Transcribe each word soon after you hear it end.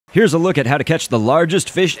Here's a look at how to catch the largest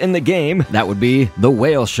fish in the game. That would be the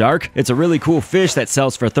whale shark. It's a really cool fish that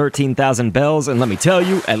sells for 13,000 bells, and let me tell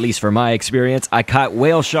you, at least for my experience, I caught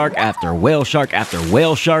whale shark after whale shark after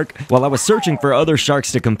whale shark. While I was searching for other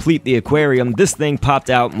sharks to complete the aquarium, this thing popped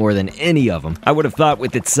out more than any of them. I would have thought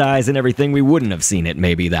with its size and everything we wouldn't have seen it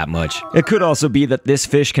maybe that much. It could also be that this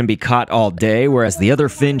fish can be caught all day, whereas the other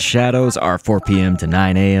fin shadows are 4 p.m. to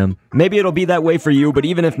 9 a.m. Maybe it'll be that way for you, but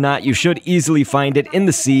even if not, you should easily find it in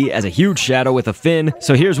the sea as a huge shadow with a fin.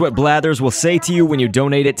 So here's what Blathers will say to you when you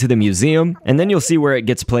donate it to the museum, and then you'll see where it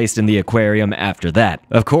gets placed in the aquarium after that.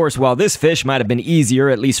 Of course, while this fish might have been easier,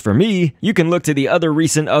 at least for me, you can look to the other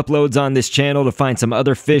recent uploads on this channel to find some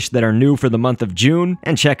other fish that are new for the month of June,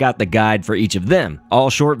 and check out the guide for each of them. All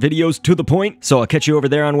short videos to the point, so I'll catch you over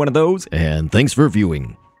there on one of those, and thanks for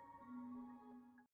viewing.